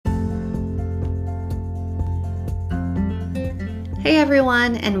Hey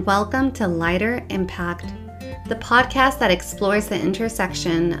everyone, and welcome to Lighter Impact, the podcast that explores the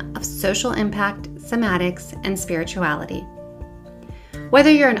intersection of social impact, somatics, and spirituality.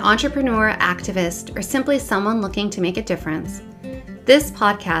 Whether you're an entrepreneur, activist, or simply someone looking to make a difference, this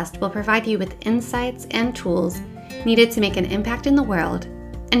podcast will provide you with insights and tools needed to make an impact in the world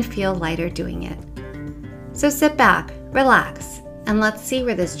and feel lighter doing it. So sit back, relax, and let's see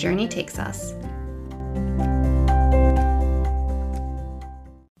where this journey takes us.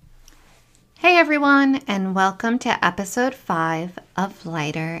 Hey everyone, and welcome to episode 5 of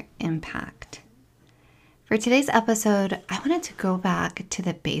Lighter Impact. For today's episode, I wanted to go back to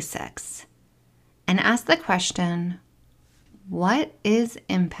the basics and ask the question, what is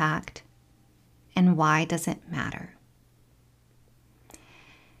impact and why does it matter?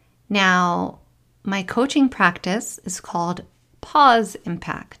 Now, my coaching practice is called Pause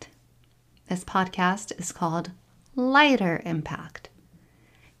Impact. This podcast is called Lighter Impact.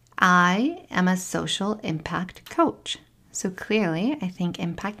 I am a social impact coach, so clearly I think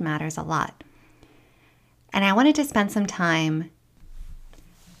impact matters a lot. And I wanted to spend some time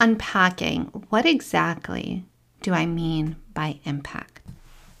unpacking what exactly do I mean by impact.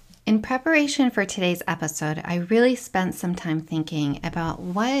 In preparation for today's episode, I really spent some time thinking about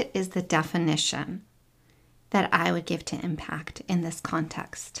what is the definition that I would give to impact in this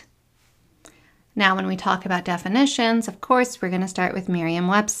context. Now, when we talk about definitions, of course, we're going to start with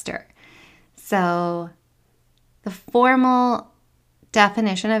Merriam-Webster. So the formal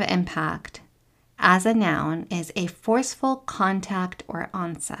definition of impact as a noun is a forceful contact or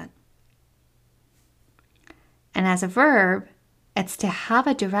onset. And as a verb, it's to have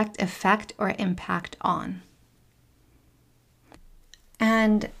a direct effect or impact on.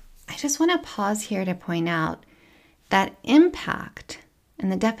 And I just want to pause here to point out that impact,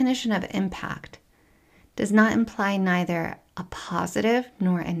 and the definition of impact, does not imply neither a positive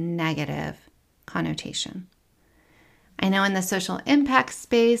nor a negative connotation. I know in the social impact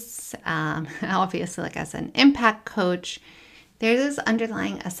space, obviously like as an impact coach, there's this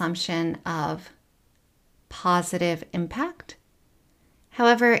underlying assumption of positive impact.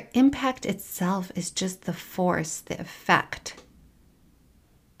 However, impact itself is just the force, the effect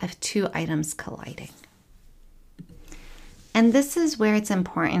of two items colliding. And this is where it's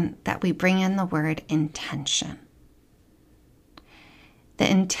important that we bring in the word intention. The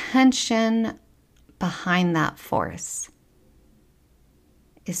intention behind that force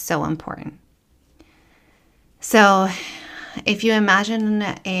is so important. So if you imagine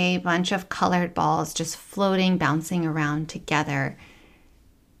a bunch of colored balls just floating, bouncing around together,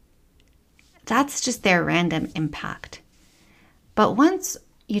 that's just their random impact. But once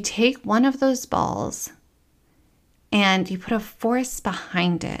you take one of those balls and you put a force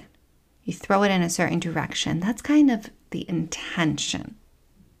behind it, you throw it in a certain direction, that's kind of the intention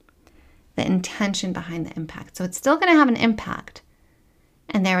behind the impact. So it's still going to have an impact,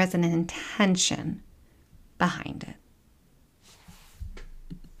 and there is an intention behind it.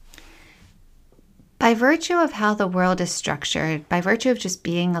 By virtue of how the world is structured, by virtue of just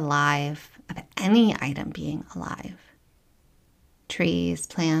being alive, of any item being alive, trees,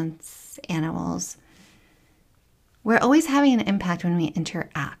 plants, animals, we're always having an impact when we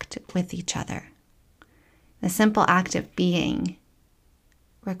interact with each other. The simple act of being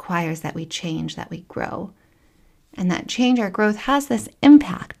requires that we change, that we grow. And that change or growth has this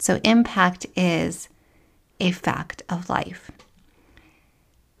impact. So impact is a fact of life.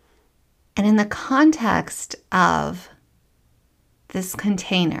 And in the context of this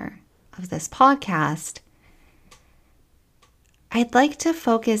container, of this podcast, I'd like to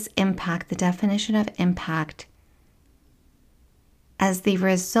focus impact, the definition of impact, as the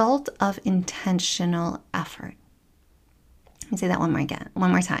result of intentional effort. Let me say that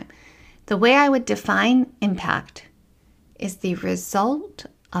one more time. The way I would define impact is the result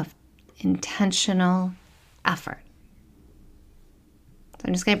of intentional effort. So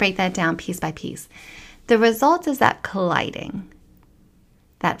I'm just going to break that down piece by piece. The result is that colliding,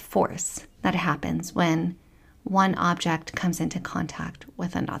 that force that happens when one object comes into contact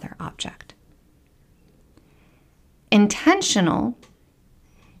with another object. Intentional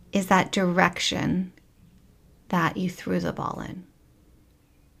is that direction that you threw the ball in,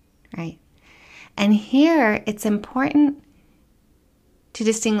 right? And here it's important to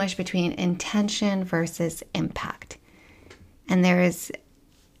distinguish between intention versus impact. And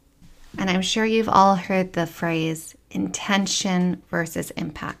I'm sure you've all heard the phrase intention versus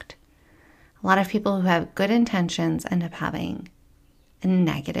impact. A lot of people who have good intentions end up having a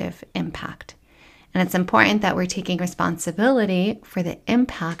negative impact. And it's important that we're taking responsibility for the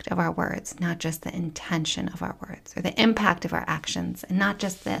impact of our words, not just the intention of our words, or the impact of our actions, and not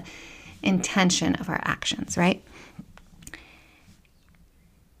just the intention of our actions, right?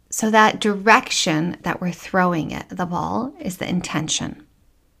 So that direction that we're throwing it, the ball, is the intention.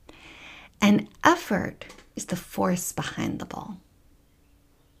 And effort is the force behind the ball,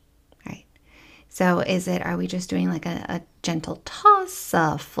 right? So are we just doing like a gentle toss,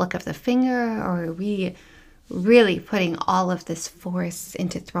 a flick of the finger, or are we really putting all of this force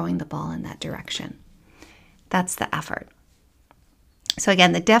into throwing the ball in that direction? That's the effort. So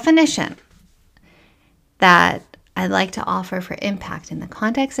again, the definition that I'd like to offer for impact in the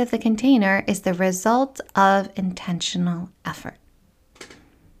context of the container is the result of intentional effort.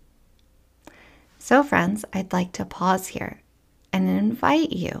 So friends, I'd like to pause here and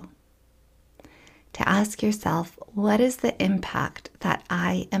invite you to ask yourself, what is the impact that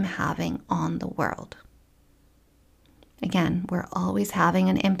I am having on the world? Again, we're always having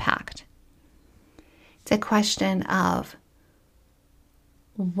an impact. It's a question of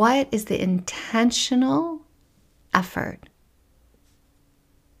what is the intentional effort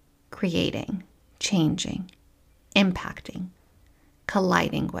creating, changing, impacting,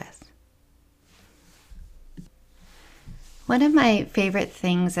 colliding with. One of my favorite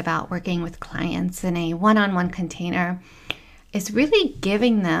things about working with clients in a one-on-one container is really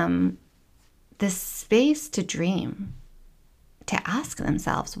giving them this space to dream, to ask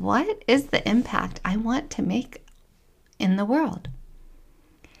themselves, what is the impact I want to make in the world?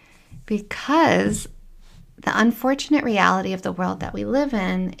 Because the unfortunate reality of the world that we live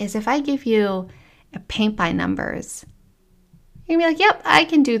in is if I give you a paint by numbers, you're going to be like, yep, I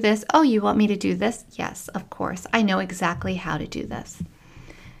can do this. Oh, you want me to do this? Yes, of course. I know exactly how to do this.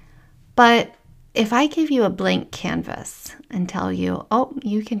 But if I give you a blank canvas and tell you, oh,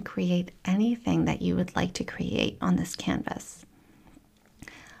 you can create anything that you would like to create on this canvas,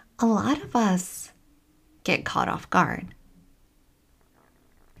 a lot of us get caught off guard.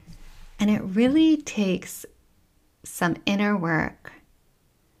 And it really takes some inner work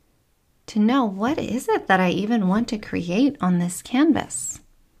to know, what is it that I even want to create on this canvas,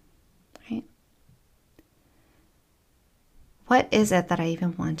 right? What is it that I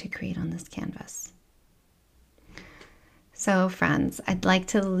even want to create on this canvas? So friends, I'd like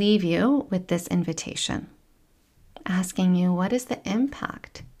to leave you with this invitation, asking you, what is the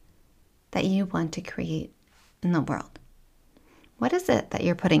impact that you want to create in the world? What is it that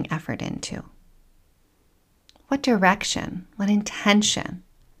you're putting effort into? What direction, what intention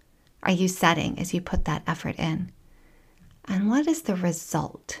are you setting as you put that effort in? And what is the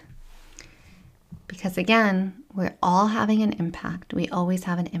result? Because again, we're all having an impact. We always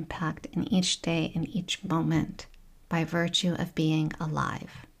have an impact in each day, in each moment, by virtue of being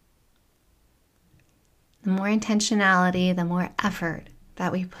alive. The more intentionality, the more effort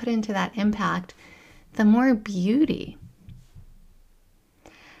that we put into that impact, the more beauty.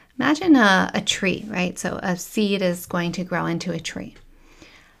 Imagine a tree, right? So a seed is going to grow into a tree.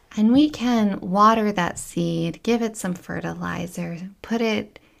 And we can water that seed, give it some fertilizer, put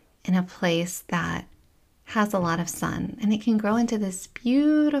it in a place that has a lot of sun, and it can grow into this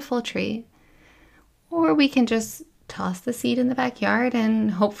beautiful tree. Or we can just toss the seed in the backyard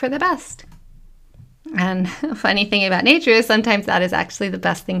and hope for the best. And a funny thing about nature is sometimes that is actually the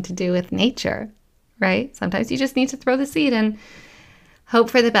best thing to do with nature, right? Sometimes you just need to throw the seed and hope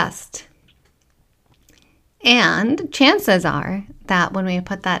for the best. And chances are that when we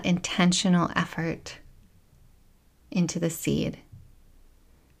put that intentional effort into the seed,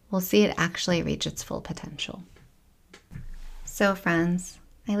 we'll see it actually reach its full potential. So friends,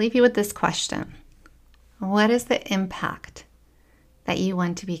 I leave you with this question. What is the impact that you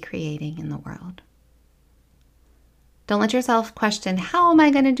want to be creating in the world? Don't let yourself question, how am I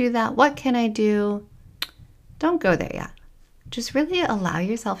going to do that? What can I do? Don't go there yet. Just really allow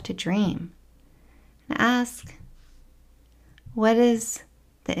yourself to dream and ask, what is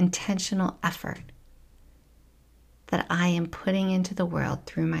the intentional effort that I am putting into the world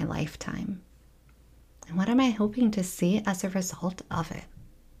through my lifetime? And what am I hoping to see as a result of it?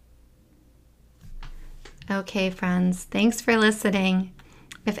 Okay, friends, thanks for listening.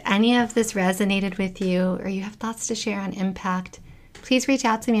 If any of this resonated with you or you have thoughts to share on impact, please reach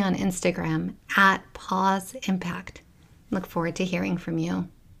out to me on Instagram @pauseimpact. Look forward to hearing from you.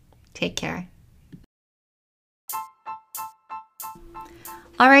 Take care.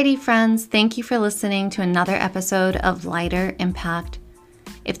 Alrighty, friends, thank you for listening to another episode of Lighter Impact.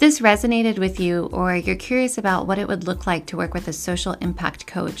 If this resonated with you or you're curious about what it would look like to work with a social impact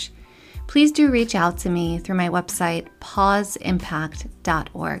coach, please do reach out to me through my website,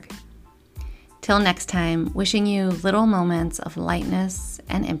 pauseimpact.org. Till next time, wishing you little moments of lightness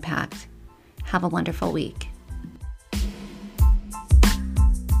and impact. Have a wonderful week.